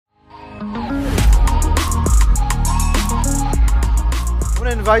I want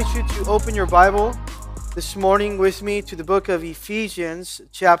to invite you to open your Bible this morning with me to the book of Ephesians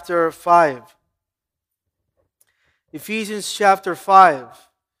chapter 5. Ephesians chapter 5.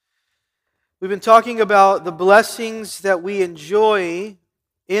 We've been talking about the blessings that we enjoy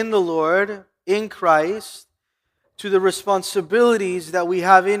in the Lord, in Christ, to the responsibilities that we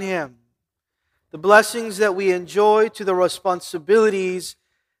have in Him. The blessings that we enjoy to the responsibilities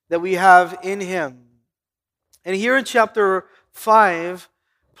that we have in Him. And here in chapter 5,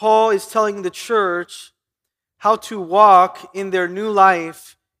 Paul is telling the church how to walk in their new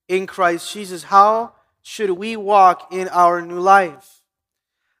life in Christ Jesus. How should we walk in our new life?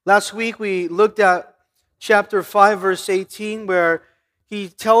 Last week we looked at chapter 5, verse 18, where he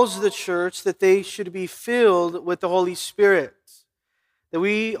tells the church that they should be filled with the Holy Spirit. That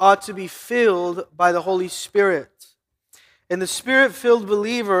we ought to be filled by the Holy Spirit. And the Spirit-filled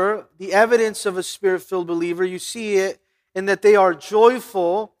believer, the evidence of a Spirit-filled believer, you see it in that they are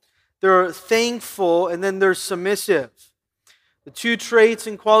joyful, they're thankful, and then they're submissive. The two traits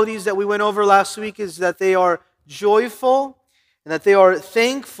and qualities that we went over last week is that they are joyful and that they are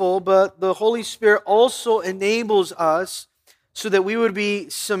thankful, but the Holy Spirit also enables us so that we would be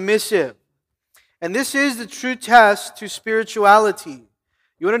submissive. And this is the true test to spirituality.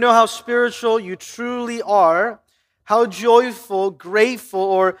 You want to know how spiritual you truly are? How joyful, grateful,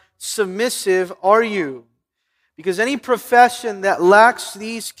 or submissive are you? Because any profession that lacks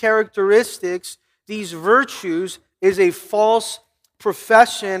these characteristics, these virtues, is a false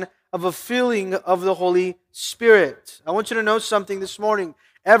profession of a filling of the Holy Spirit. I want you to know something this morning.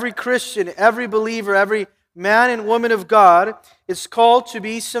 Every Christian, every believer, every man and woman of God is called to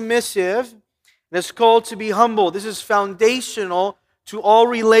be submissive and is called to be humble. This is foundational to all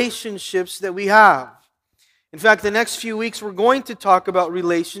relationships that we have. In fact, the next few weeks we're going to talk about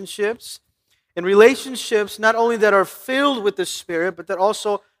relationships. And relationships not only that are filled with the Spirit, but that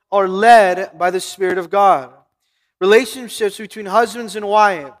also are led by the Spirit of God. Relationships between husbands and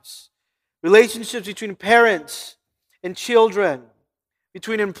wives. Relationships between parents and children.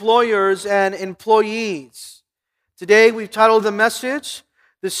 Between employers and employees. Today we've titled the message,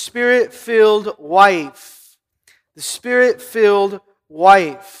 The Spirit-Filled Wife. The Spirit-Filled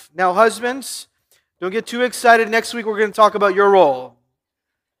Wife. Now husbands, don't get too excited. Next week we're going to talk about your role.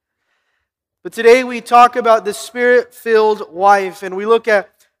 But today we talk about the Spirit-filled wife, and we look at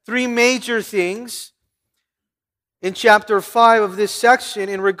three major things in chapter 5 of this section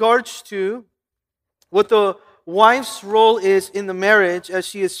in regards to what the wife's role is in the marriage as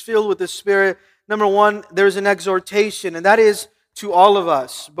she is filled with the Spirit. Number one, there's an exhortation, and that is to all of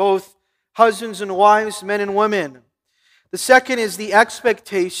us, both husbands and wives, men and women. The second is the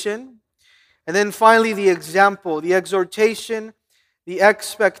expectation, and then finally the example, the exhortation, the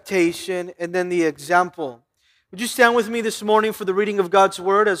expectation, and then the example. Would you stand with me this morning for the reading of God's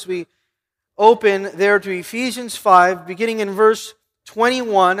Word as we open there to Ephesians 5, beginning in verse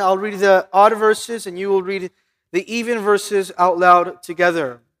 21. I'll read the odd verses and you will read the even verses out loud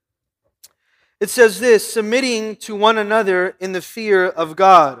together. It says this, submitting to one another in the fear of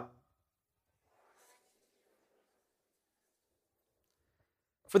God.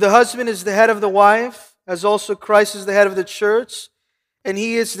 For the husband is the head of the wife, as also Christ is the head of the church, and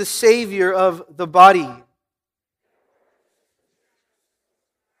He is the Savior of the body.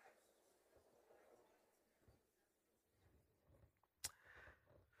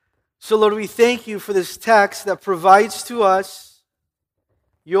 So Lord, we thank You for this text that provides to us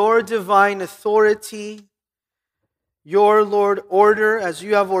Your divine authority, Your, Lord, order as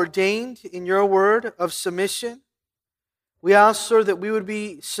You have ordained in Your word of submission. We ask, Lord, that we would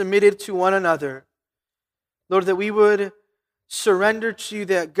be submitted to one another. Lord, that we would surrender to You,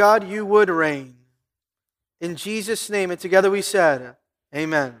 that God, You would reign. In Jesus' name, and together we said,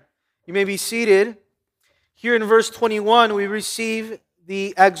 Amen. You may be seated. Here in verse 21, we receive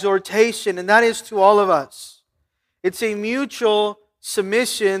the exhortation, and that is to all of us. It's a mutual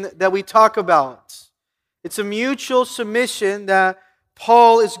submission that we talk about. It's a mutual submission that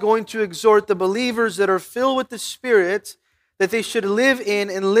Paul is going to exhort the believers that are filled with the Spirit that they should live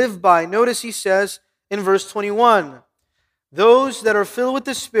in and live by. Notice he says in verse 21, those that are filled with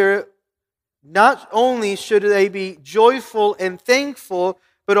the Spirit, not only should they be joyful and thankful,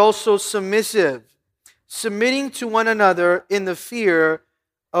 but also submissive, submitting to one another in the fear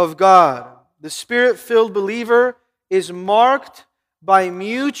of God. The Spirit-filled believer is marked by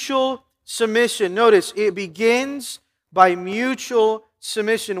mutual submission. Notice, it begins by mutual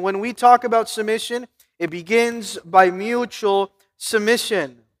submission. When we talk about submission, it begins by mutual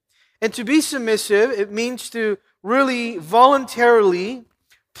submission. And to be submissive, it means to really voluntarily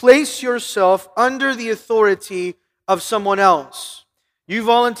place yourself under the authority of someone else. You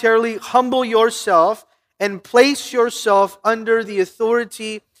voluntarily humble yourself and place yourself under the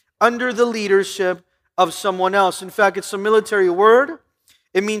authority, under the leadership of someone else. In fact, it's a military word.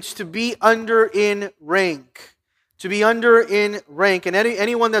 It means to be under in rank. To be under in rank. And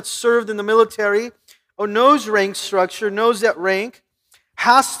anyone that's served in the military or knows rank structure, knows that rank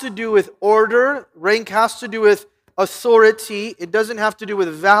has to do with order. Rank has to do with authority. It doesn't have to do with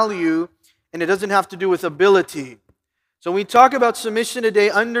value, and it doesn't have to do with ability. So when we talk about submission today,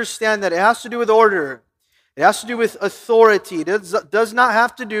 understand that it has to do with order. It has to do with authority. It does not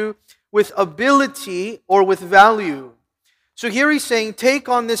have to do with ability or with value. So here he's saying, take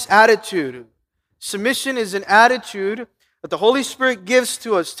on this attitude. Submission is an attitude that the Holy Spirit gives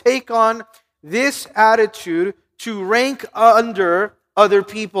to us. Take on this attitude to rank under other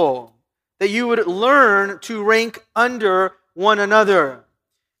people. That you would learn to rank under one another.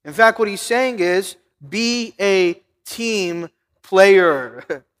 In fact, what he's saying is, be a team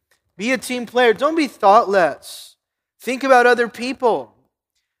player. Be a team player. Don't be thoughtless. Think about other people.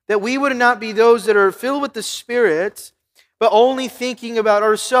 That we would not be those that are filled with the Spirit, but only thinking about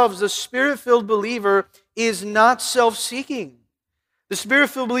ourselves. The Spirit-filled believer is not self-seeking. The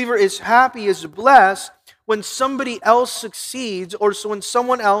Spirit-filled believer is happy, is blessed when somebody else succeeds or when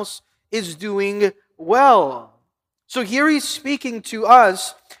someone else is doing well. So here he's speaking to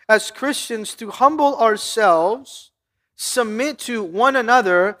us as Christians to humble ourselves, submit to one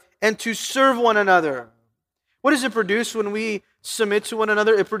another, and to serve one another. What does it produce when we submit to one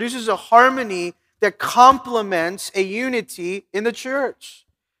another? It produces a harmony that complements a unity in the church.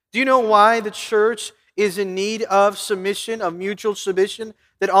 Do you know why the church is in need of submission, of mutual submission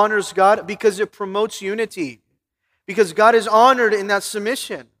that honors God? Because it promotes unity. Because God is honored in that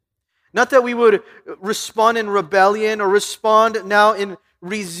submission. Not that we would respond in rebellion or respond now in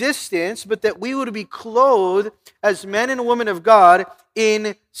resistance, but that we would be clothed as men and women of God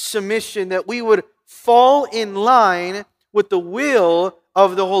in submission, that we would fall in line with the will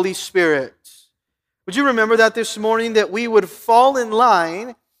of the Holy Spirit. Would you remember that this morning, that we would fall in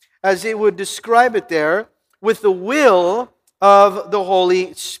line, as it would describe it there, with the will of the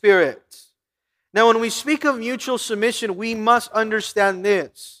Holy Spirit? Now, when we speak of mutual submission, we must understand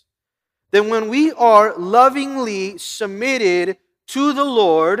this, that when we are lovingly submitted to the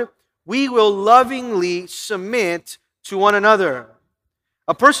Lord, we will lovingly submit to one another.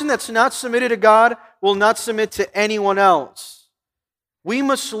 A person that's not submitted to God will not submit to anyone else. We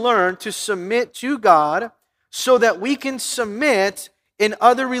must learn to submit to God so that we can submit in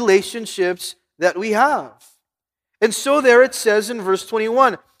other relationships that we have. And so there it says in verse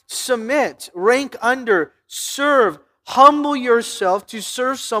 21, submit, rank under, serve, humble yourself to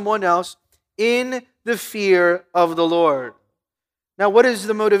serve someone else in the fear of the Lord. Now, what is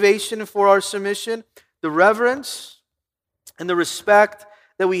the motivation for our submission? The reverence and the respect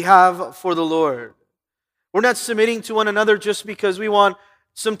that we have for the Lord. We're not submitting to one another just because we want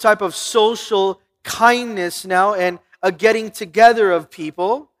some type of social kindness now and a getting together of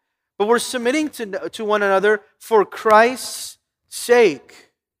people, but we're submitting to one another for Christ's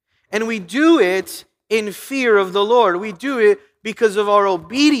sake. And we do it in fear of the Lord. We do it because of our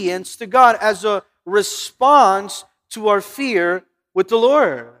obedience to God as a response to our fear with the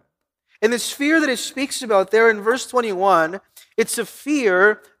Lord. And this fear that it speaks about there in verse 21, it's a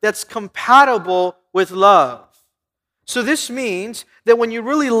fear that's compatible with love. So this means that when you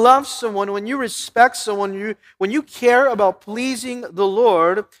really love someone, when you respect someone, when you care about pleasing the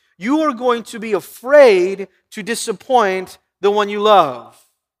Lord, you are going to be afraid to disappoint the one you love.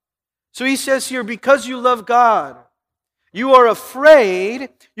 So he says here, because you love God, you are afraid,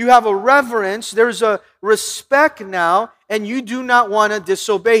 you have a reverence, there's a respect now, and you do not want to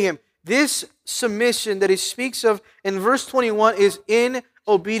disobey Him. This submission that he speaks of in verse 21 is in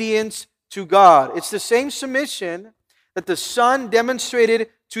obedience to God. It's the same submission that the Son demonstrated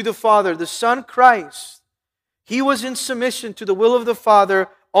to the Father. The Son, Christ, He was in submission to the will of the Father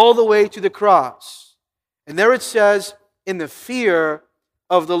all the way to the cross. And there it says, in the fear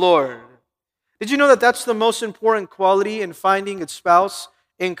of the Lord. Did you know that that's the most important quality in finding a spouse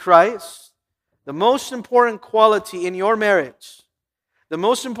in Christ? The most important quality in your marriage, the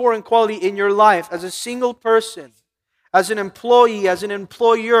most important quality in your life as a single person, as an employee, as an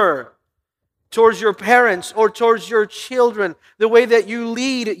employer, towards your parents or towards your children, the way that you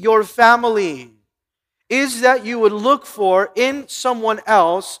lead your family, is that you would look for in someone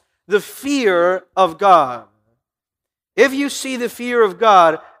else the fear of God. If you see the fear of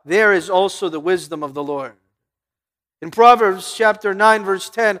God, there is also the wisdom of the Lord. In Proverbs chapter 9, verse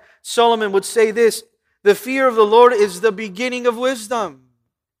 10, Solomon would say this, the fear of the Lord is the beginning of wisdom.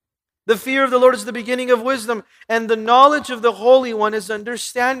 The fear of the Lord is the beginning of wisdom, and the knowledge of the Holy One is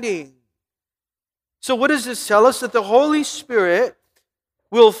understanding. So what does this tell us? That the Holy Spirit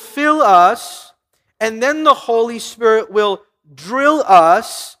will fill us, and then the Holy Spirit will drill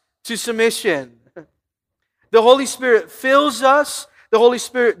us to submission. The Holy Spirit fills us. The Holy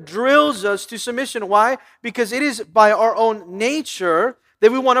Spirit drills us to submission. Why? Because it is by our own nature that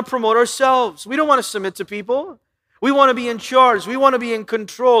we want to promote ourselves. We don't want to submit to people. We want to be in charge. We want to be in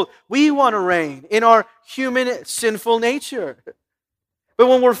control. We want to reign in our human sinful nature. But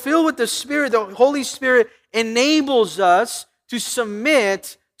when we're filled with the Spirit, the Holy Spirit enables us to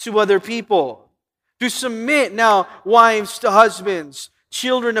submit to other people. To submit now, wives to husbands,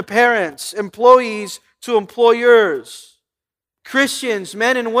 children to parents, employees to employers, Christians,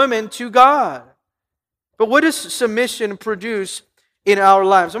 men and women, to God. But what does submission produce in our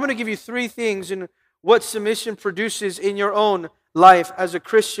lives? I'm going to give you three things in what submission produces in your own life as a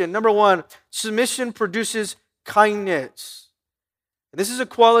Christian. Number one, submission produces kindness. And this is a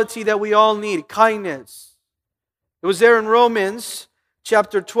quality that we all need, kindness. It was there in Romans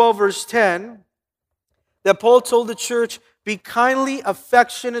chapter 12, verse 10, that Paul told the church, be kindly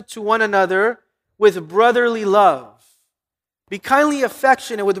affectionate to one another with brotherly love. Be kindly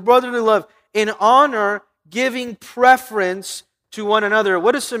affectionate with brotherly love, in honor, giving preference to one another.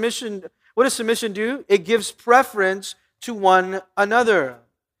 What does submission do? It gives preference to one another.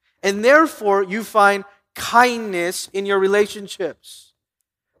 And therefore, you find kindness in your relationships.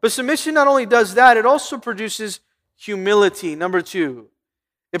 But submission not only does that, it also produces humility. Number two,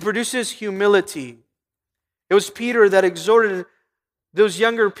 it produces humility. It was Peter that exhorted those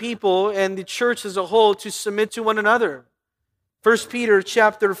younger people and the church as a whole to submit to one another. 1 Peter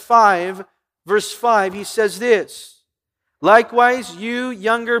chapter 5, verse 5, he says this, likewise, you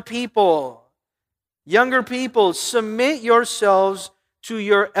younger people, submit yourselves to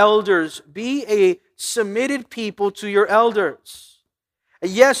your elders. Be a submitted people to your elders.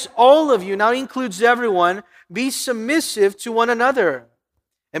 Yes, all of you, now includes everyone, be submissive to one another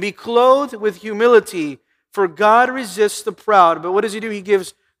and be clothed with humility. For God resists the proud, but what does He do? He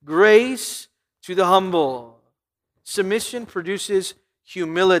gives grace to the humble. Submission produces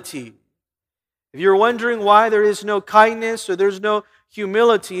humility. If you're wondering why there is no kindness or there's no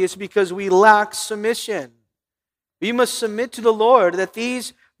humility, it's because we lack submission. We must submit to the Lord that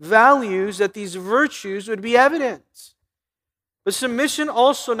these values, that these virtues would be evident. But submission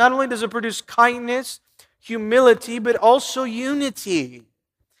also, not only does it produce kindness, humility, but also unity.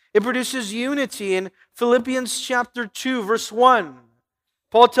 It produces unity. In Philippians chapter 2, verse 1,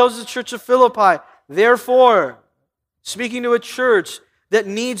 Paul tells the church of Philippi, therefore, speaking to a church that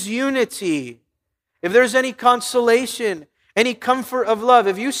needs unity, if there's any consolation, any comfort of love,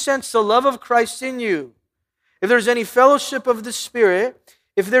 if you sense the love of Christ in you, if there's any fellowship of the Spirit,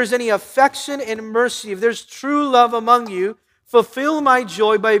 if there's any affection and mercy, if there's true love among you, fulfill my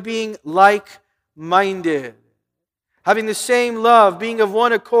joy by being like-minded. Having the same love, being of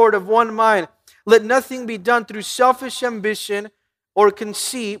one accord, of one mind. Let nothing be done through selfish ambition or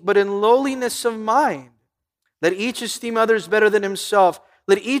conceit, but in lowliness of mind. Let each esteem others better than himself.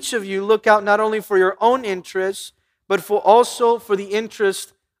 Let each of you look out not only for your own interests, but also for the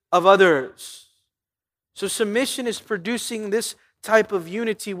interest of others. So submission is producing this type of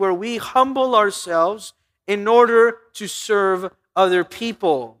unity where we humble ourselves in order to serve other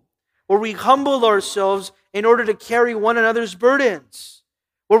people. Where we humble ourselves in order to carry one another's burdens.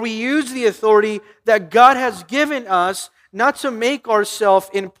 Where we use the authority that God has given us not to make ourselves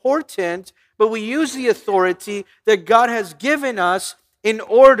important, but we use the authority that God has given us in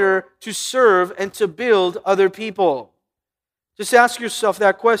order to serve and to build other people. Just ask yourself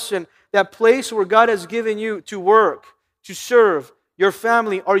that question. That place where God has given you to work, to serve your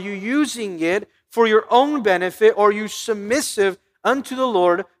family, are you using it for your own benefit, or are you submissive unto the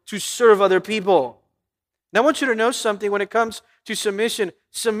Lord to serve other people? Now I want you to know something when it comes to submission.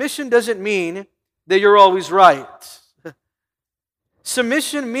 Submission doesn't mean that you're always right.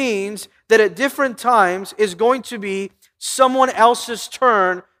 Submission means that at different times is going to be someone else's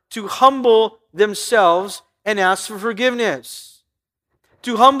turn to humble themselves and ask for forgiveness.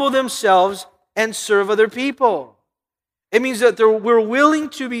 To humble themselves and serve other people. It means that we're willing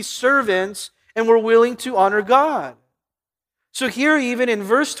to be servants and we're willing to honor God. So here, even in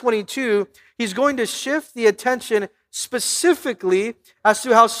verse 22, he's going to shift the attention specifically as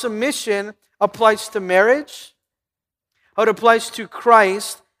to how submission applies to marriage, how it applies to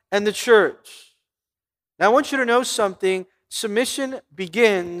Christ and the church. Now, I want you to know something. Submission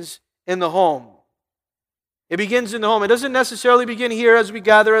begins in the home. It begins in the home. It doesn't necessarily begin here as we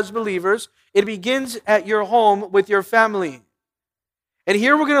gather as believers. It begins at your home with your family. And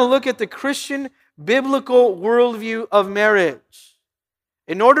here we're going to look at the Christian biblical worldview of marriage.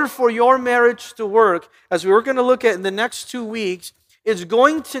 In order for your marriage to work, as we're going to look at in the next 2 weeks, it's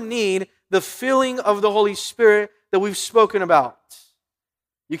going to need the filling of the Holy Spirit that we've spoken about.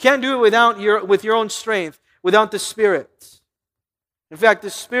 You can't do it with your own strength, without the Spirit. In fact, the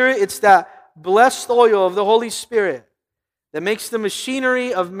Spirit, it's that blessed oil of the Holy Spirit that makes the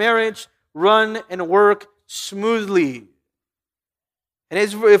machinery of marriage run and work smoothly. And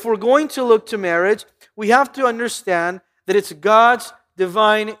if we're going to look to marriage, we have to understand that it's God's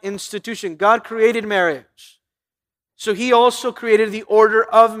divine institution. God created marriage. So He also created the order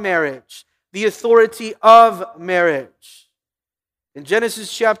of marriage, the authority of marriage. In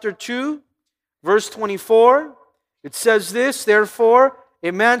Genesis chapter 2, verse 24, it says this, "Therefore,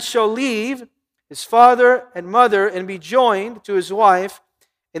 a man shall leave his father and mother and be joined to his wife,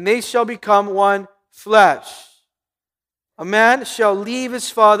 and they shall become one flesh." A man shall leave his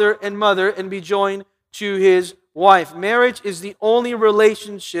father and mother and be joined to his wife. Marriage is the only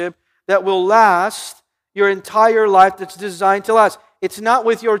relationship that will last your entire life, that's designed to last. It's not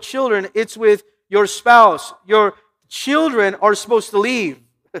with your children, it's with your spouse. Your children are supposed to leave.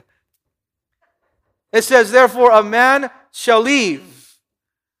 It says, "Therefore a man shall leave."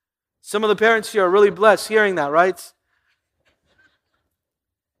 Some of the parents here are really blessed hearing that, right?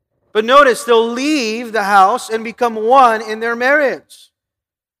 But notice, they'll leave the house and become one in their marriage.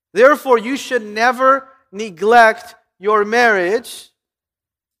 Therefore, you should never neglect your marriage,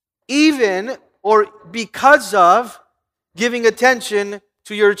 even or because of giving attention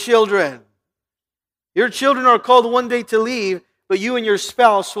to your children. Your children are called one day to leave, but you and your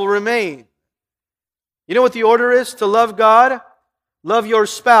spouse will remain. You know what the order is? To love God, love your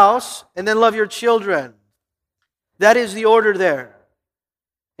spouse, and then love your children. That is the order there.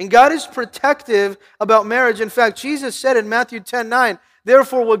 And God is protective about marriage. In fact, Jesus said in Matthew 10:9,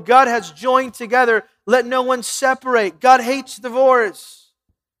 "Therefore what God has joined together, let no one separate." God hates divorce.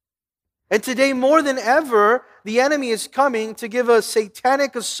 And today more than ever, the enemy is coming to give a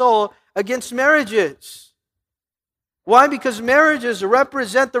satanic assault against marriages. Why? Because marriages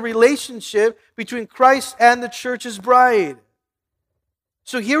represent the relationship between Christ and the church's bride.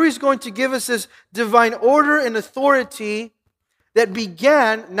 So here He's going to give us this divine order and authority that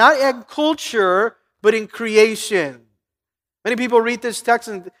began not in culture, but in creation. Many people read this text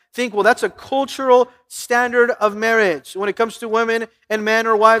and think, well, that's a cultural standard of marriage when it comes to women and men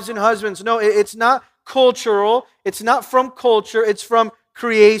or wives and husbands. No, it's not cultural. It's not from culture. It's from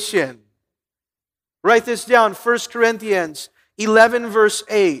creation. Write this down, 1 Corinthians 11, verse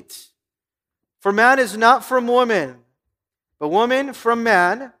 8. "For man is not from woman, but woman from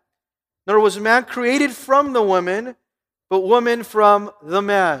man. Nor was man created from the woman, but woman from the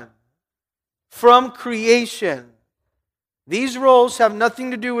man." From creation. These roles have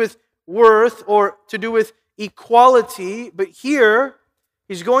nothing to do with worth or to do with equality, but here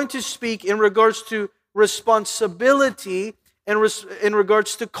He's going to speak in regards to responsibility and in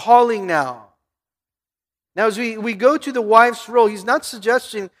regards to calling now. Now, as we go to the wife's role, He's not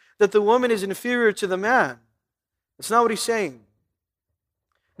suggesting that the woman is inferior to the man. That's not what He's saying.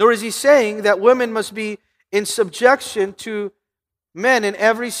 Nor is He saying that women must be in subjection to men in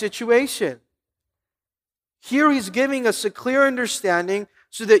every situation. Here He's giving us a clear understanding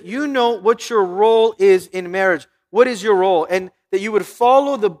so that you know what your role is in marriage. What is your role? And that you would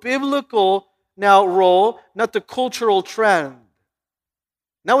follow the biblical now role, not the cultural trend.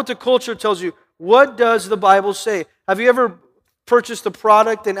 Not what the culture tells you. What does the Bible say? Have you ever purchased a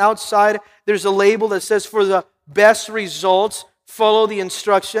product and outside there's a label that says, "For the best results, follow the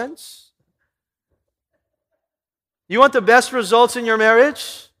instructions"? You want the best results in your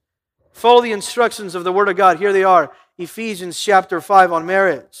marriage? Follow the instructions of the Word of God. Here they are, Ephesians chapter 5 on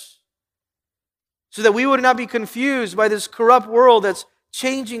marriage. So that we would not be confused by this corrupt world that's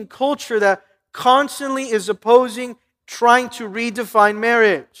changing culture, that constantly is opposing, trying to redefine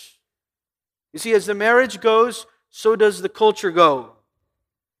marriage. You see, as the marriage goes, so does the culture go.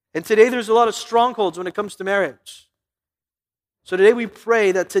 And today there's a lot of strongholds when it comes to marriage. So today we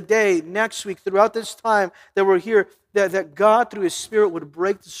pray that today, next week, throughout this time that we're here, that God through His Spirit would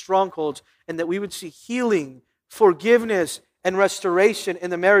break the strongholds and that we would see healing, forgiveness, and restoration in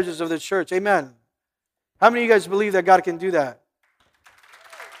the marriages of the church. Amen. How many of you guys believe that God can do that?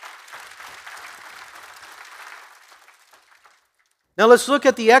 Now let's look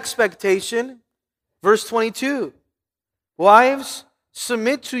at the expectation. Verse 22. "Wives,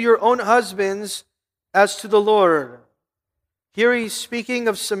 submit to your own husbands as to the Lord." Here He's speaking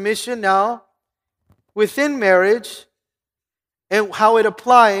of submission now within marriage and how it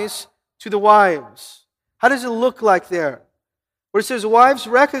applies to the wives. How does it look like there? where it says, wives,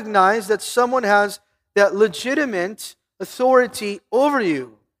 recognize that someone has that legitimate authority over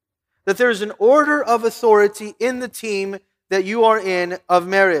you, that there's an order of authority in the team that you are in of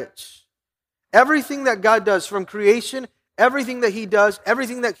marriage. Everything that God does from creation, everything that He does,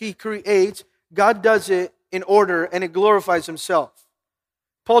 everything that He creates, God does it in order and it glorifies Himself.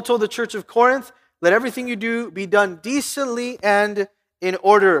 Paul told the church of Corinth, let everything you do be done decently and in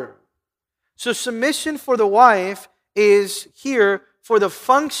order. So submission for the wife is here for the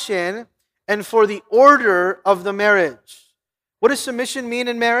function and for the order of the marriage. What does submission mean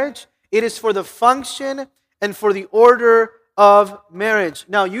in marriage? It is for the function and for the order of marriage.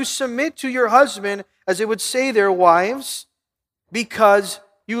 Now, you submit to your husband, as it would say there, wives, because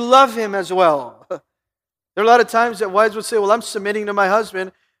you love him as well. There are a lot of times that wives would say, well, I'm submitting to my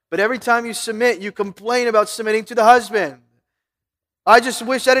husband, but every time you submit, you complain about submitting to the husband. I just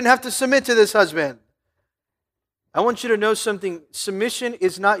wish I didn't have to submit to this husband. I want you to know something. Submission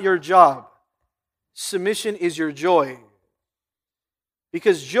is not your job. Submission is your joy.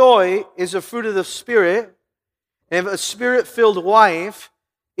 Because joy is a fruit of the Spirit, and a Spirit-filled wife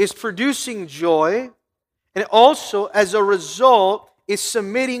is producing joy, and also, as a result, is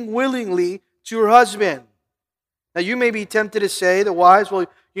submitting willingly to her husband. Now, you may be tempted to say, the wives, well,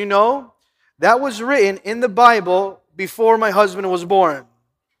 you know, that was written in the Bible before my husband was born.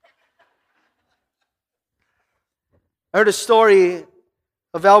 I heard a story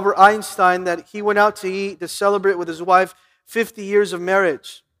of Albert Einstein that he went out to eat to celebrate with his wife 50 years of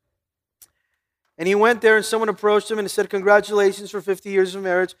marriage. And he went there and someone approached him and said, congratulations for 50 years of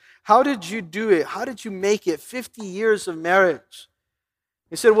marriage. How did you do it? How did you make it 50 years of marriage?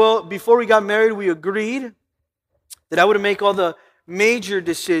 He said, well, before we got married, we agreed that I would make all the major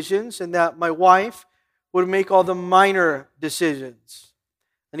decisions and that my wife would make all the minor decisions.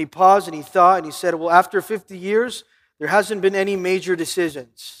 And he paused and he thought and he said, well, after 50 years, there hasn't been any major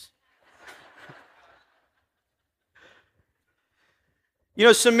decisions. You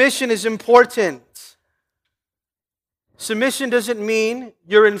know, submission is important. Submission doesn't mean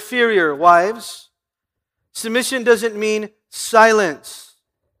you're inferior, wives. Submission doesn't mean silence.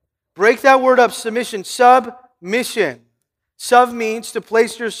 Break that word up, submission. Submission. Sub means to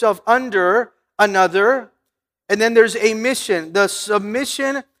place yourself under another, and then there's a mission. The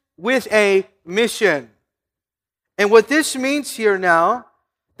submission with a mission. And what this means here now,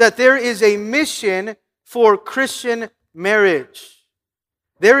 that there is a mission for Christian marriage.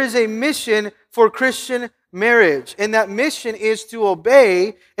 There is a mission for Christian marriage, and that mission is to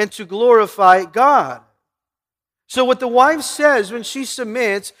obey and to glorify God. So what the wife says when she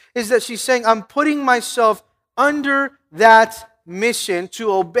submits is that she's saying, I'm putting myself under that mission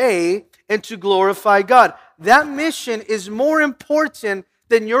to obey and to glorify God. That mission is more important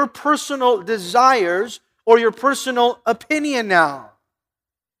than your personal desires or your personal opinion now.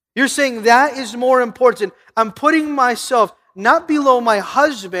 You're saying that is more important. I'm putting myself not below my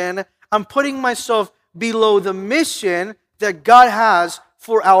husband, I'm putting myself below the mission that God has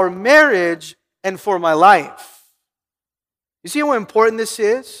for our marriage and for my life. You see how important this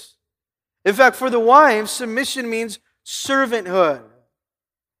is? In fact, for the wife, submission means servanthood.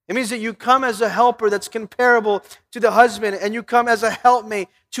 It means that you come as a helper that's comparable to the husband, and you come as a helpmate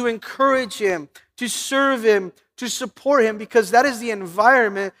to encourage him, to serve him, to support him, because that is the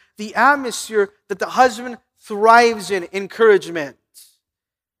environment, the atmosphere that the husband thrives in, encouragement.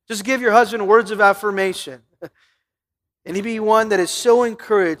 Just give your husband words of affirmation, and he be one that is so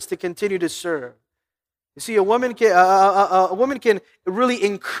encouraged to continue to serve. You see, a woman can really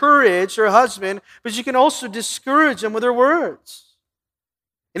encourage her husband, but she can also discourage him with her words.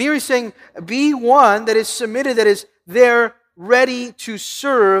 And here he's saying, be one that is submitted, that is there ready to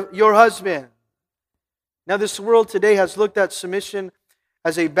serve your husband. Now, this world today has looked at submission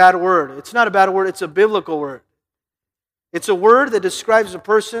as a bad word. It's not a bad word, it's a biblical word. It's a word that describes a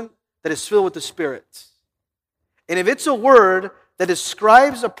person that is filled with the Spirit. And if it's a word that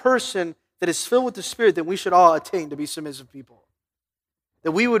describes a person that is filled with the Spirit, then we should all attain to be submissive people.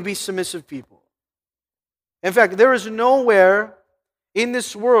 That we would be submissive people. In fact, there is nowhere in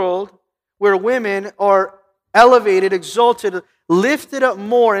this world where women are elevated, exalted, lifted up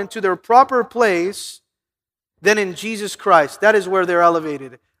more into their proper place than in Jesus Christ. That is where they're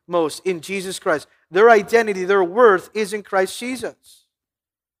elevated most, in Jesus Christ. Their identity, their worth is in Christ Jesus.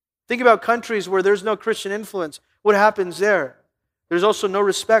 Think about countries where there's no Christian influence. What happens there? There's also no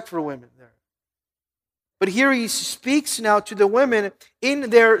respect for women there. But here he speaks now to the women in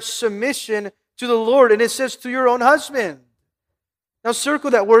their submission to the Lord, and it says to your own husband. Now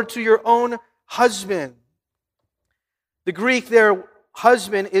circle that word, to your own husband. The Greek there,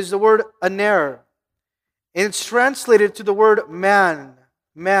 husband, is the word aner. And it's translated to the word man.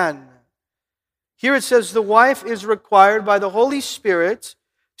 Man. Here it says the wife is required by the Holy Spirit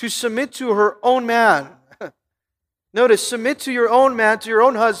to submit to her own man. Notice, submit to your own man, to your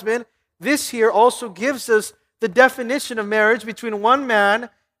own husband. This here also gives us the definition of marriage between one man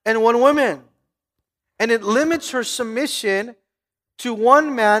and one woman. And it limits her submission to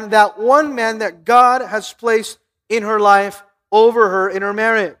one man that God has placed in her life over her in her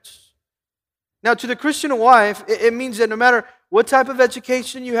marriage. Now, to the Christian wife, it means that no matter what type of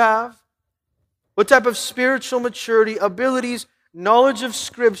education you have, what type of spiritual maturity, abilities, knowledge of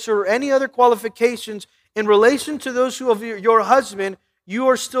Scripture, or any other qualifications in relation to those who are your husband, you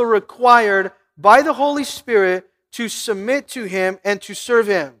are still required by the Holy Spirit to submit to Him and to serve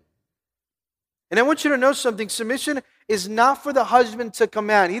Him. And I want you to know something. Submission is not for the husband to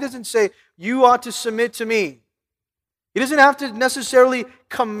command. He doesn't say, you ought to submit to me. He doesn't have to necessarily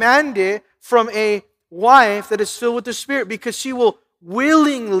command it from a wife that is filled with the Spirit, because she will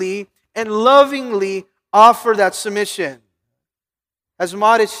willingly and lovingly offer that submission as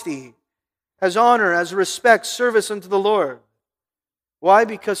modesty, as honor, as respect, service unto the Lord. Why?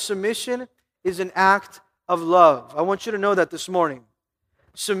 Because submission is an act of love. I want you to know that this morning.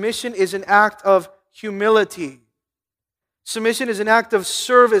 Submission is an act of humility. Submission is an act of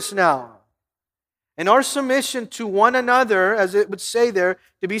service now. And our submission to one another, as it would say there,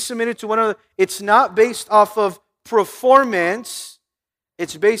 to be submitted to one another, it's not based off of performance,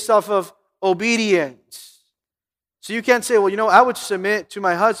 it's based off of obedience. So you can't say, well, I would submit to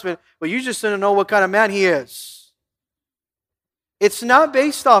my husband, but you just don't know what kind of man he is. It's not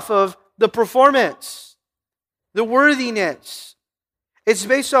based off of the performance, the worthiness. It's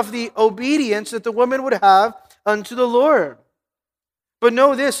based off the obedience that the woman would have unto the Lord. But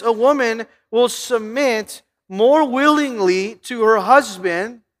know this, a woman will submit more willingly to her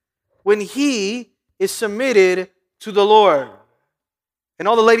husband when he is submitted to the Lord. And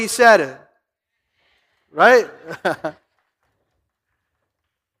all the ladies said it. Right?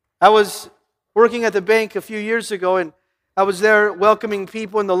 I was working at the bank a few years ago, and I was there welcoming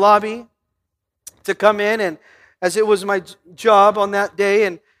people in the lobby to come in, and as it was my job on that day,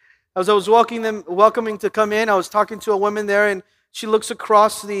 and as I was welcoming to come in, I was talking to a woman there, and she looks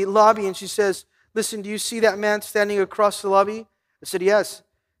across the lobby and she says, listen, do you see that man standing across the lobby? I said, yes.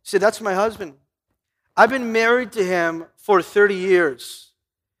 She said, that's my husband. I've been married to him for 30 years.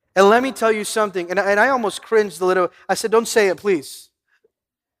 And let me tell you something. And I almost cringed a little. I said, don't say it, please.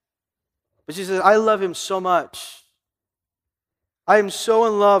 But she said, I love him so much. I am so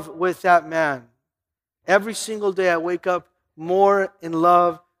in love with that man. Every single day I wake up more in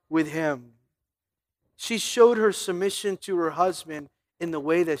love with him. She showed her submission to her husband in the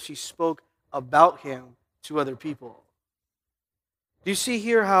way that she spoke about him to other people. Do you see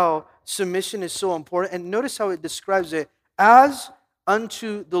here how submission is so important? And notice how it describes it as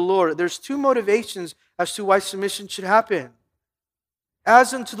unto the Lord. There's two motivations as to why submission should happen.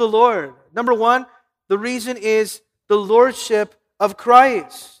 As unto the Lord. Number one, the reason is the lordship of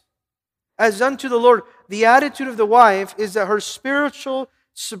Christ. As unto the Lord. The attitude of the wife is that her spiritual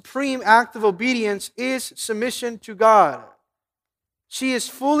supreme act of obedience is submission to God. She is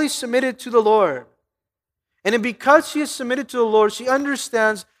fully submitted to the Lord. And because she is submitted to the Lord, she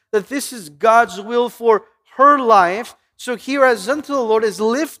understands that this is God's will for her life. So here, as unto the Lord, is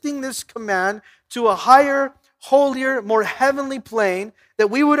lifting this command to a higher, holier, more heavenly plane, that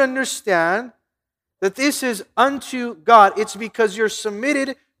we would understand that this is unto God. It's because you're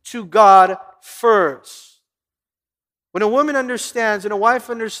submitted to God first. When a woman understands and a wife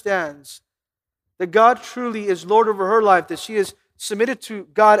understands that God truly is Lord over her life, that she is submitted to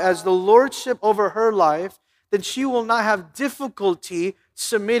God as the lordship over her life, then she will not have difficulty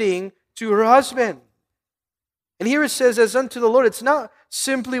submitting to her husband. And here it says, as unto the Lord, it's not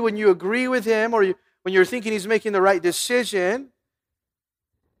simply when you agree with him or when you're thinking he's making the right decision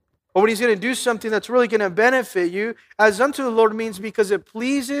or when he's going to do something that's really going to benefit you. As unto the Lord means because it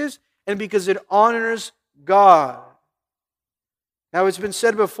pleases and because it honors God. Now, it's been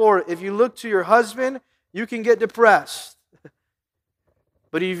said before, if you look to your husband, you can get depressed.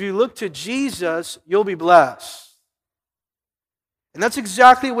 But if you look to Jesus, you'll be blessed. And that's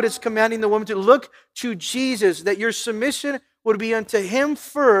exactly what it's commanding the woman to look to Jesus, that your submission would be unto him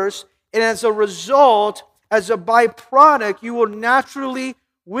first, and as a result, as a byproduct, you will naturally,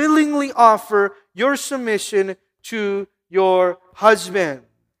 willingly offer your submission to your husband.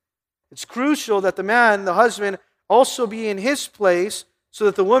 It's crucial that the man, the husband, also be in his place so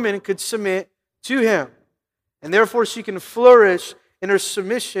that the woman could submit to him. And therefore she can flourish in her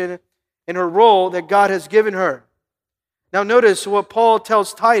submission in her role that God has given her. Now notice what Paul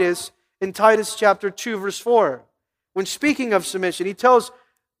tells Titus in Titus chapter 2, verse 4. When speaking of submission, he tells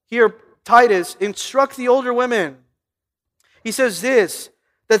here Titus, instruct the older women. He says this,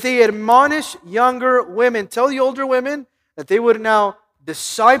 that they admonish younger women. Tell the older women that they would now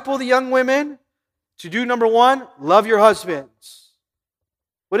disciple the young women to do, number one, love your husbands.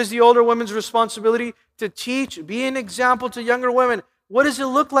 What is the older women's responsibility? To teach, be an example to younger women. What does it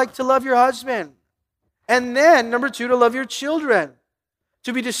look like to love your husband? And then, number two, to love your children.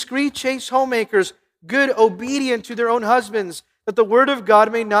 To be discreet, chaste homemakers, good, obedient to their own husbands, that the word of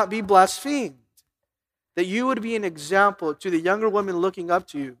God may not be blasphemed. That you would be an example to the younger women looking up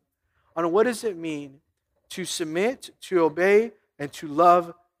to you on what does it mean to submit, to obey, and to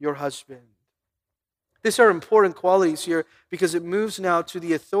love your husband. These are important qualities here because it moves now to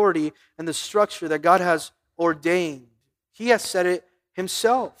the authority and the structure that God has ordained. He has said it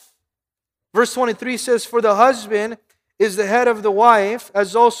himself. Verse 23 says, for the husband is the head of the wife,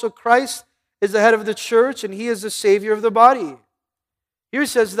 as also Christ is the head of the church, and he is the Savior of the body. Here it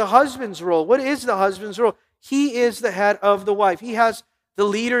says the husband's role. What is the husband's role? He is the head of the wife. He has the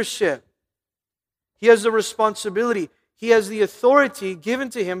leadership. He has the responsibility. He has the authority given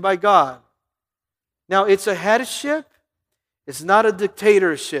to him by God. Now, it's a headship. It's not a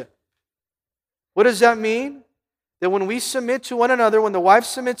dictatorship. What does that mean? That when we submit to one another, when the wife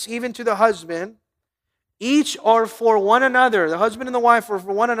submits even to the husband, each are for one another. The husband and the wife are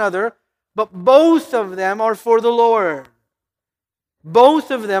for one another, but both of them are for the Lord.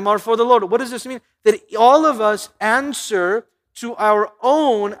 Both of them are for the Lord. What does this mean? That all of us answer to our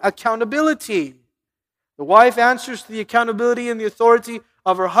own accountability. The wife answers to the accountability and the authority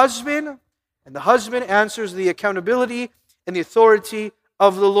of her husband, and the husband answers the accountability and the authority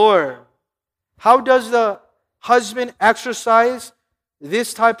of the Lord. How does the husband exercise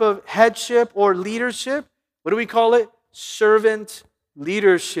this type of headship or leadership? What do we call it? Servant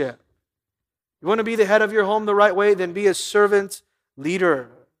leadership. You want to be the head of your home the right way? Then be a servant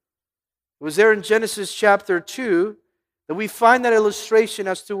leader. It was there in Genesis chapter 2 that we find that illustration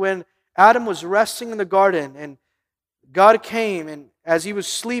as to when Adam was resting in the garden and God came, and as he was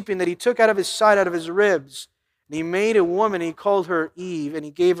sleeping, that he took out of his side, out of his ribs, and he made a woman, and he called her Eve, and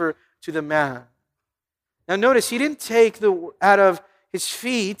he gave her to the man. Now notice, he didn't take out of his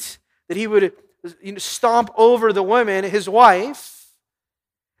feet that he would stomp over the woman, his wife,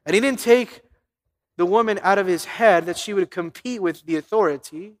 and he didn't take the woman out of his head that she would compete with the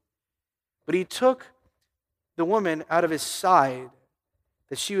authority, but he took the woman out of his side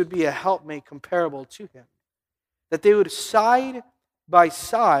that she would be a helpmate comparable to him. That they would side by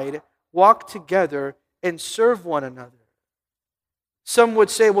side walk together and serve one another. Some would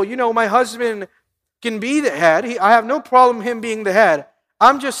say, well, my husband can be the head. I have no problem him being the head.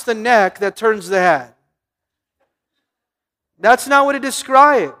 I'm just the neck that turns the head. That's not what it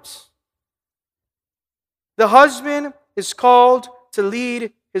describes. The husband is called to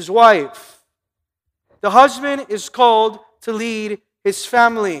lead his wife. The husband is called to lead his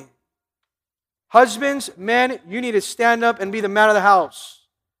family. Husbands, men, you need to stand up and be the man of the house.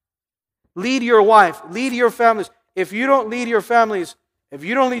 Lead your wife. Lead your families. If you don't lead your families, if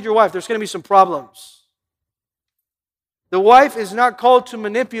you don't lead your wife, there's going to be some problems. The wife is not called to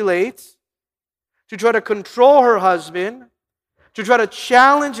manipulate, to try to control her husband, to try to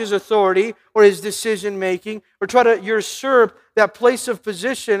challenge his authority or his decision making, or try to usurp that place of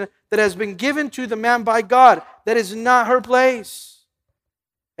position that has been given to the man by God. That is not her place.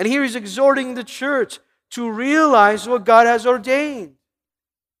 And here he's exhorting the church to realize what God has ordained.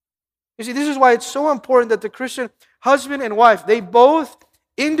 You see, this is why it's so important that the Christian husband and wife, they both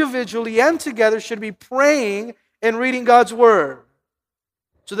individually and together should be praying and reading God's Word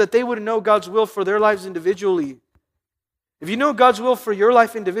so that they would know God's will for their lives individually. If you know God's will for your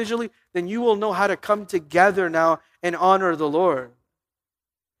life individually, then you will know how to come together now and honor the Lord.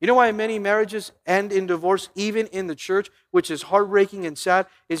 You know why many marriages end in divorce, even in the church, which is heartbreaking and sad,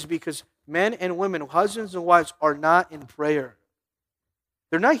 is because men and women, husbands and wives, are not in prayer.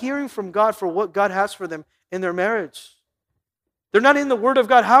 They're not hearing from God for what God has for them in their marriage. They're not in the Word of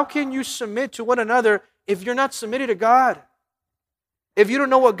God. How can you submit to one another if you're not submitted to God? If you don't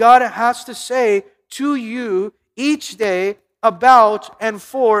know what God has to say to you each day about and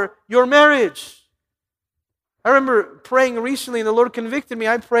for your marriage. I remember praying recently and the Lord convicted me.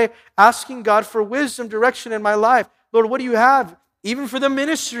 I pray asking God for wisdom, direction in my life. Lord, what do you have? Even for the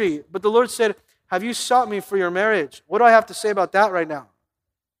ministry. But the Lord said, have you sought me for your marriage? What do I have to say about that right now?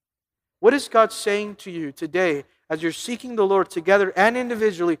 What is God saying to you today as you're seeking the Lord together and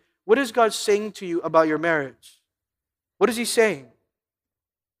individually? What is God saying to you about your marriage? What is He saying?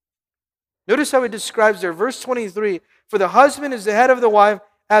 Notice how it describes there. Verse 23, for the husband is the head of the wife,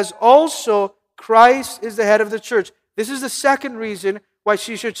 as also Christ is the head of the church. This is the second reason why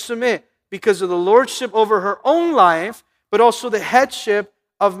she should submit, because of the lordship over her own life, but also the headship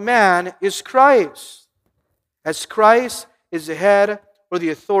of man is Christ, as Christ is the head or the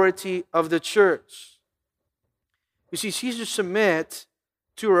authority of the church. You see, she should submit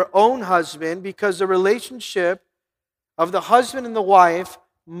to her own husband because the relationship of the husband and the wife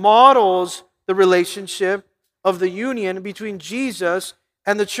models the relationship of the union between Jesus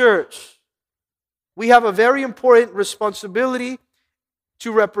and the church. We have a very important responsibility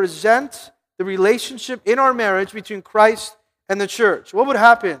to represent the relationship in our marriage between Christ and the church. What would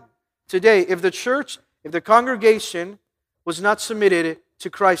happen today if the church, if the congregation was not submitted to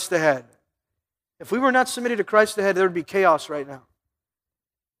Christ the head? If we were not submitted to Christ the head, there would be chaos right now.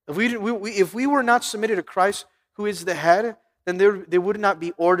 If we were not submitted to Christ, who is the head, then there would not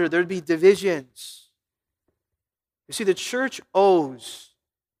be order. There would be divisions. You see, the church owes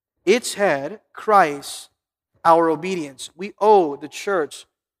its head, Christ, our obedience. We owe the church.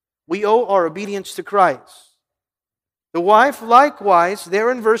 We owe our obedience to Christ. The wife, likewise,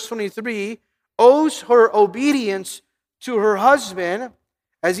 there in verse 23, owes her obedience to her husband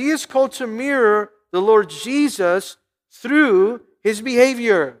as he is called to mirror the Lord Jesus through his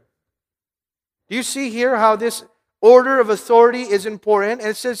behavior. Do you see here how this order of authority is important? And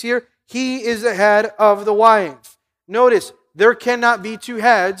it says here, he is the head of the wife. Notice, there cannot be two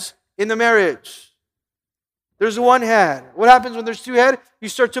heads in the marriage. There's one head. What happens when there's two heads? You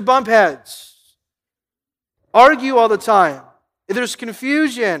start to bump heads. Argue all the time. There's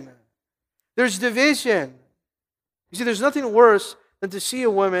confusion. There's division. You see, there's nothing worse than to see a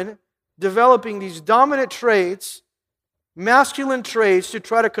woman developing these dominant traits, masculine traits, to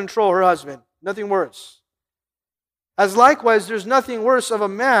try to control her husband. Nothing worse. As likewise, there's nothing worse of a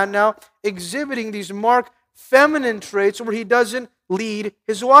man now exhibiting these marked feminine traits where he doesn't lead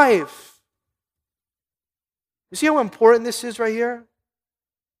his wife. You see how important this is right here?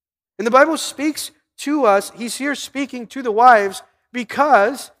 And the Bible speaks to us, he's here speaking to the wives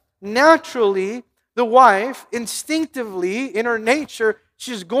because naturally the wife, instinctively, in her nature,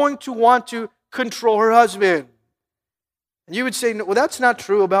 she's going to want to control her husband. And you would say, well, that's not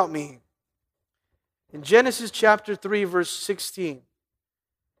true about me. In Genesis chapter 3, verse 16,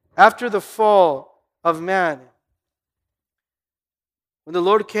 after the fall of man, when the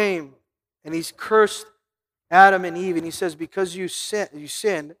Lord came and He's cursed Adam and Eve, and He says, because you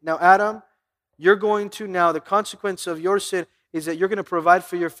sinned, now Adam, you're going to now, the consequence of your sin is that you're going to provide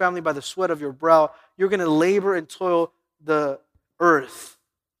for your family by the sweat of your brow. You're going to labor and toil the earth.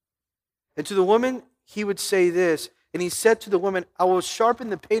 And to the woman, He would say this, and He said to the woman, I will sharpen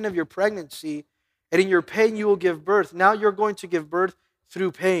the pain of your pregnancy, and in your pain you will give birth. Now you're going to give birth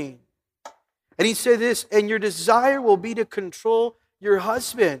through pain. And He said this, and your desire will be to control your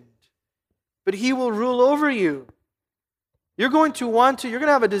husband, but he will rule over you. You're going to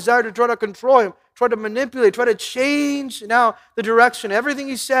have a desire to try to control him, try to manipulate, try to change now the direction, everything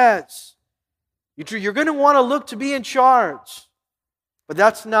he says. You're going to want to look to be in charge. But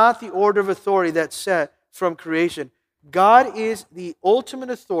that's not the order of authority that's set from creation. God is the ultimate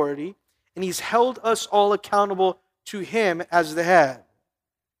authority, and He's held us all accountable to Him as the head.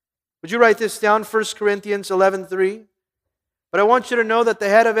 Would you write this down, 1 Corinthians 11:3? But I want you to know that the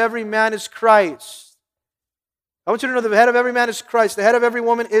head of every man is Christ. I want you to know that the head of every man is Christ. The head of every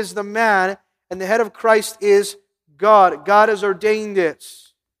woman is the man, and the head of Christ is God. God has ordained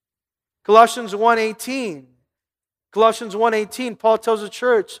this. Colossians 1:18. Colossians 1:18, Paul tells the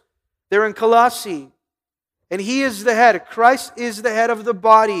church, they're in Colossae, and He is the head. Christ is the head of the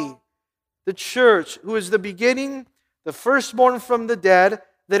body, the church, who is the beginning, the firstborn from the dead,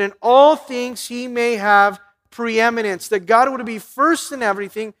 that in all things He may have preeminence, that God would be first in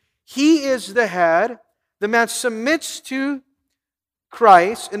everything. He is the head. The man submits to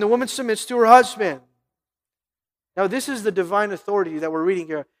Christ, and the woman submits to her husband. Now, this is the divine authority that we're reading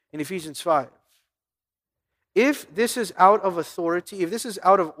here in Ephesians 5. If this is out of authority, if this is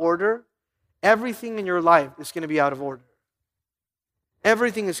out of order, everything in your life is going to be out of order.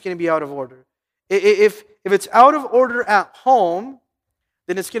 Everything is going to be out of order. If it's out of order at home,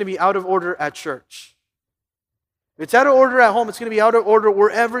 then it's going to be out of order at church. If it's out of order at home, it's going to be out of order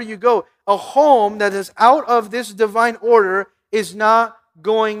wherever you go. A home that is out of this divine order is not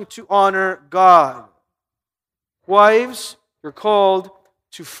going to honor God. Wives, you're called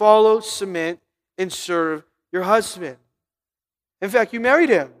to follow, submit, and serve your husband. In fact, you married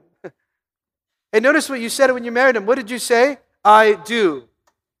him. And notice what you said when you married him. What did you say? I do.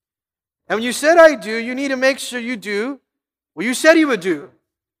 And when you said I do, you need to make sure you do what you said you would do.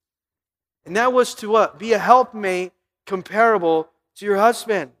 And that was to what? Be a helpmate comparable to your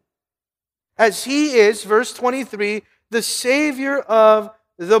husband. As he is, verse 23, the Savior of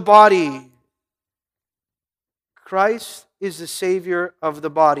the body. Christ is the Savior of the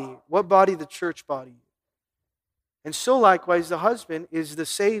body. What body? The church body. And so likewise, the husband is the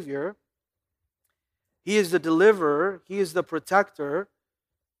Savior. He is the deliverer. He is the protector.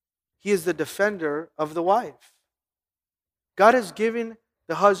 He is the defender of the wife. God has given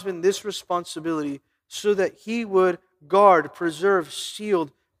the husband this responsibility so that he would guard, preserve,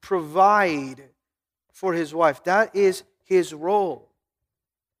 shield, provide for his wife. That is his role.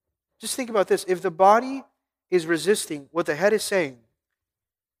 Just think about this. If the body is resisting what the head is saying,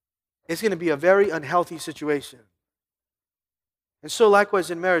 it's going to be a very unhealthy situation. And so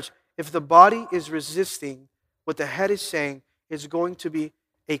likewise in marriage, if the body is resisting what the head is saying, it's going to be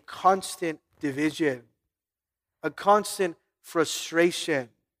a constant division, a constant frustration.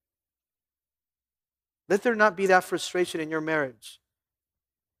 Let there not be that frustration in your marriage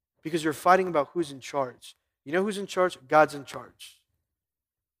because you're fighting about who's in charge. You know who's in charge? God's in charge.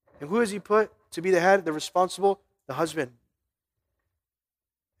 And who has He put to be the head, the responsible? The husband.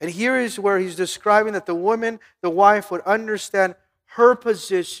 And here is where He's describing that the woman, the wife, would understand her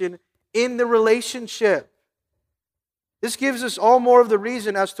position in the relationship. This gives us all more of the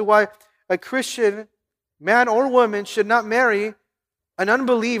reason as to why a Christian man or woman should not marry an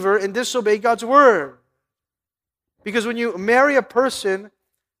unbeliever and disobey God's word. Because when you marry a person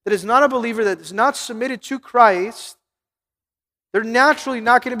that is not a believer, that is not submitted to Christ, they're naturally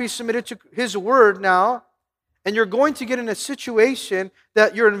not going to be submitted to His word now. And you're going to get in a situation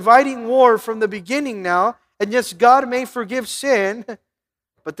that you're inviting war from the beginning now. And yes, God may forgive sin,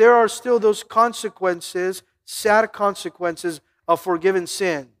 but there are still those consequences, sad consequences of forgiven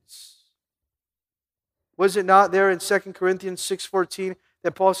sins. Was it not there in 2 Corinthians 6:14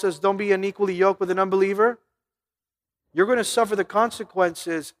 that Paul says, don't be unequally yoked with an unbeliever? You're going to suffer the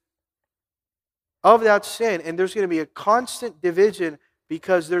consequences of that sin, and there's going to be a constant division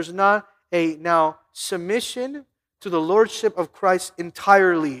because there's not a now submission to the lordship of Christ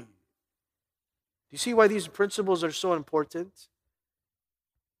entirely. Do you see why these principles are so important?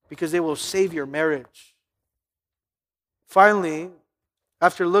 Because they will save your marriage. Finally,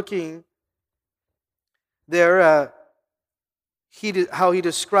 after looking there at how he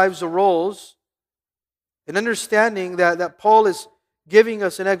describes the roles, and understanding that Paul is giving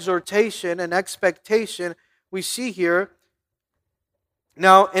us an exhortation, an expectation, we see here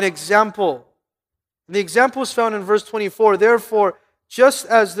now an example. And the example is found in verse 24. Therefore, just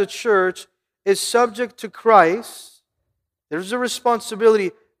as the church is subject to Christ, there's a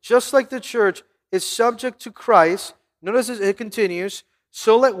responsibility. Just like the church is subject to Christ, notice it continues,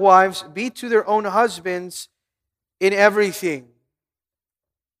 so let wives be to their own husbands in everything.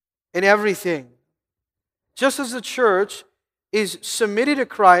 In everything. Just as the church is submitted to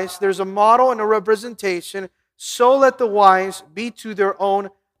Christ, there's a model and a representation, so let the wives be to their own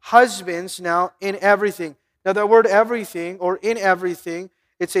husbands now in everything. Now that word everything or in everything,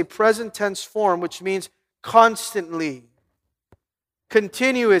 it's a present tense form which means constantly,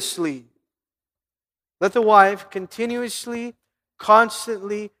 continuously. Let the wife continuously,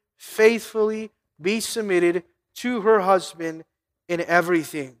 constantly, faithfully be submitted to her husband in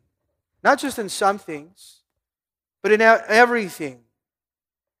everything. Not just in some things, but in everything.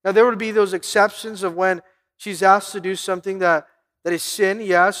 Now there would be those exceptions of when she's asked to do something that is sin,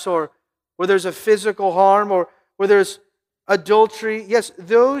 yes, or where there's a physical harm, or where there's adultery. Yes,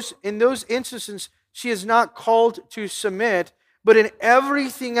 in those instances, she is not called to submit, but in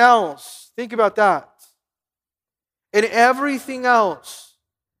everything else, think about that. In everything else,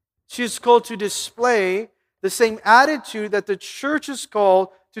 she is called to display the same attitude that the church is called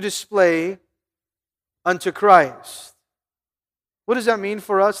to display unto Christ. What does that mean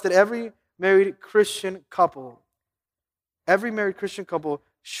for us? That every married Christian couple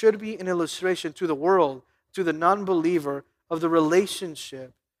should be an illustration to the world, to the non-believer, of the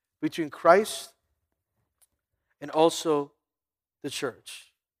relationship between Christ and also the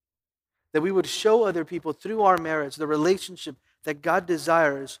church. That we would show other people through our marriage the relationship that God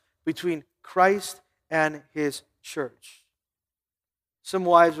desires between Christ and His church. Some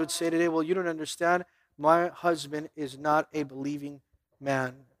wives would say today, well, you don't understand. My husband is not a believing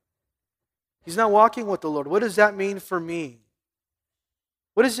man. He's not walking with the Lord. What does that mean for me?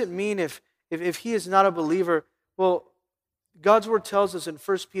 What does it mean if he is not a believer? Well, God's word tells us in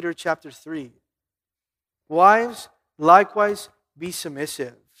 1 Peter chapter 3, wives, likewise, be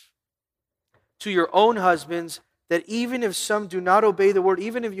submissive to your own husbands, that even if some do not obey the word,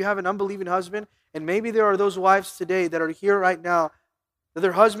 even if you have an unbelieving husband, and maybe there are those wives today that are here right now, that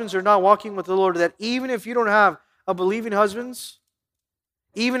their husbands are not walking with the Lord, that even if you don't have a believing husband,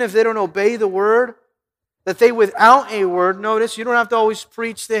 even if they don't obey the word, that they without a word, notice, you don't have to always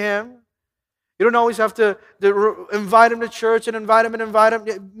preach to him. You don't always have to invite him to church and invite him and invite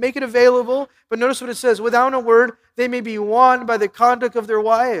him. Make it available. But notice what it says. Without a word, they may be won by the conduct of their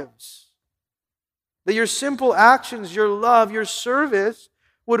wives. That your simple actions, your love, your service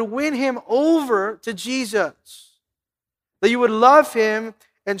would win him over to Jesus. That you would love him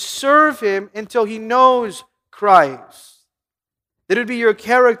and serve him until he knows Christ. That it would be your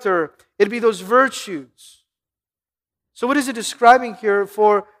character. It would be those virtues. So what is it describing here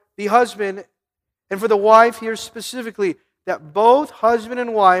for the husband and for the wife here specifically? That both husband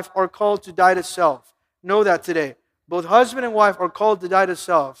and wife are called to die to self. Know that today. Both husband and wife are called to die to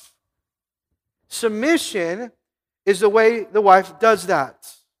self. Submission is the way the wife does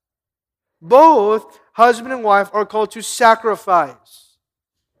that. Both husband and wife are called to sacrifice.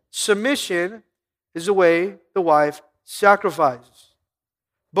 Submission is the way the wife sacrifices.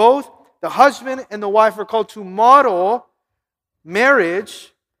 Both the husband and the wife are called to model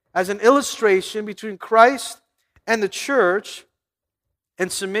marriage as an illustration between Christ and the church,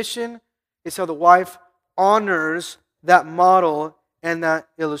 and submission is how the wife honors that model and that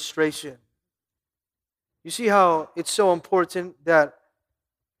illustration. You see how it's so important that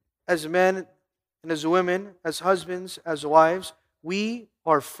as men and as women, as husbands, as wives, we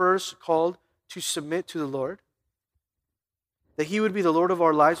are first called to submit to the Lord. That he would be the Lord of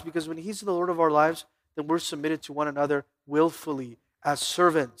our lives, because when he's the Lord of our lives, then we're submitted to one another willfully as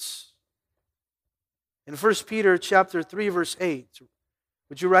servants. In 1 Peter chapter 3, verse 8,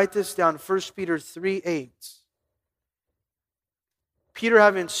 would you write this down? 1 Peter 3, 8. Peter,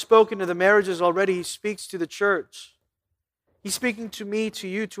 having spoken to the marriages already, he speaks to the church. He's speaking to me, to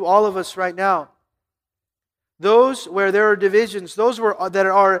you, to all of us right now. Those where there are divisions, those that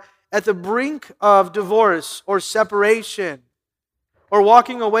are at the brink of divorce or separation, or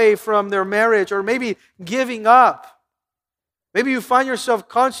walking away from their marriage, or maybe giving up. Maybe you find yourself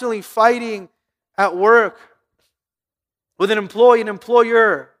constantly fighting at work with an employee, an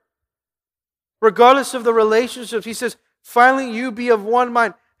employer. Regardless of the relationships, he says, finally you be of one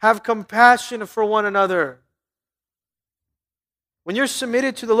mind. Have compassion for one another. When you're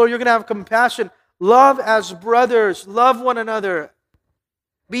submitted to the Lord, you're going to have compassion. Love as brothers. Love one another.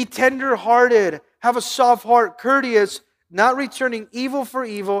 Be tender-hearted. Have a soft heart, courteous, not returning evil for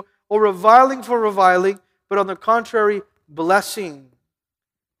evil or reviling for reviling, but on the contrary, blessing.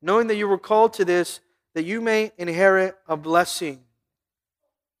 Knowing that you were called to this, that you may inherit a blessing.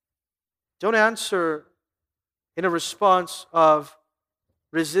 Don't answer in a response of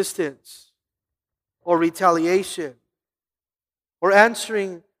resistance or retaliation or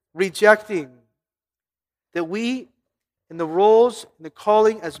answering, rejecting. That we, in the roles, in the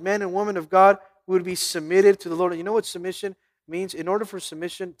calling as men and women of God, would be submitted to the Lord. And you know what submission means? In order for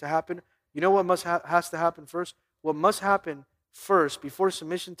submission to happen, you know what has to happen first? What must happen first, before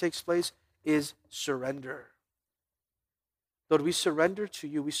submission takes place, is surrender. Lord, we surrender to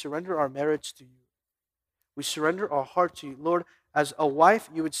you. We surrender our marriage to you. We surrender our heart to you. Lord, as a wife,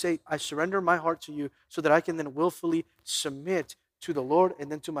 you would say, I surrender my heart to you so that I can then willfully submit to the Lord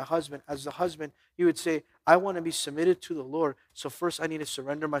and then to my husband. As the husband, you would say, I want to be submitted to the Lord, so first I need to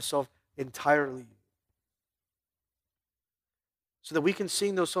surrender myself entirely. So that we can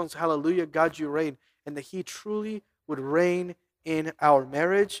sing those songs, Hallelujah, God, you reign, and that he truly would reign in our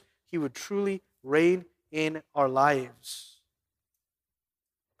marriage. He would truly reign in our lives.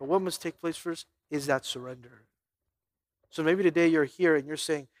 But what must take place first is that surrender. So maybe today you're here and you're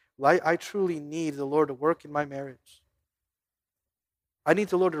saying, well, I truly need the Lord to work in my marriage. I need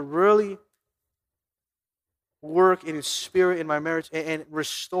the Lord to really work in his spirit in my marriage and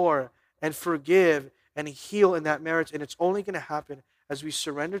restore and forgive and heal in that marriage. And it's only going to happen as we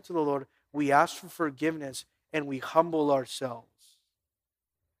surrender to the Lord. We ask for forgiveness and we humble ourselves.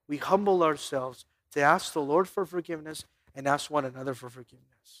 We humble ourselves to ask the Lord for forgiveness and ask one another for forgiveness.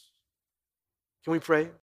 Can we pray?